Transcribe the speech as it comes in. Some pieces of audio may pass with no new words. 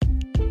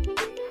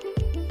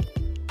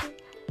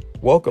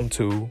Welcome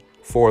to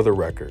For the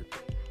Record,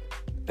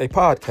 a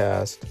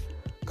podcast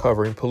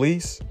covering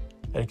police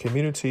and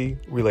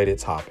community-related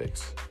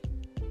topics.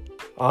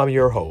 I'm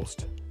your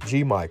host,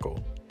 G.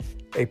 Michael,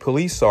 a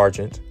police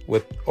sergeant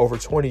with over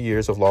 20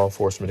 years of law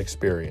enforcement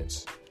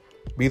experience.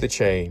 Be the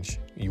change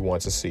you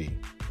want to see.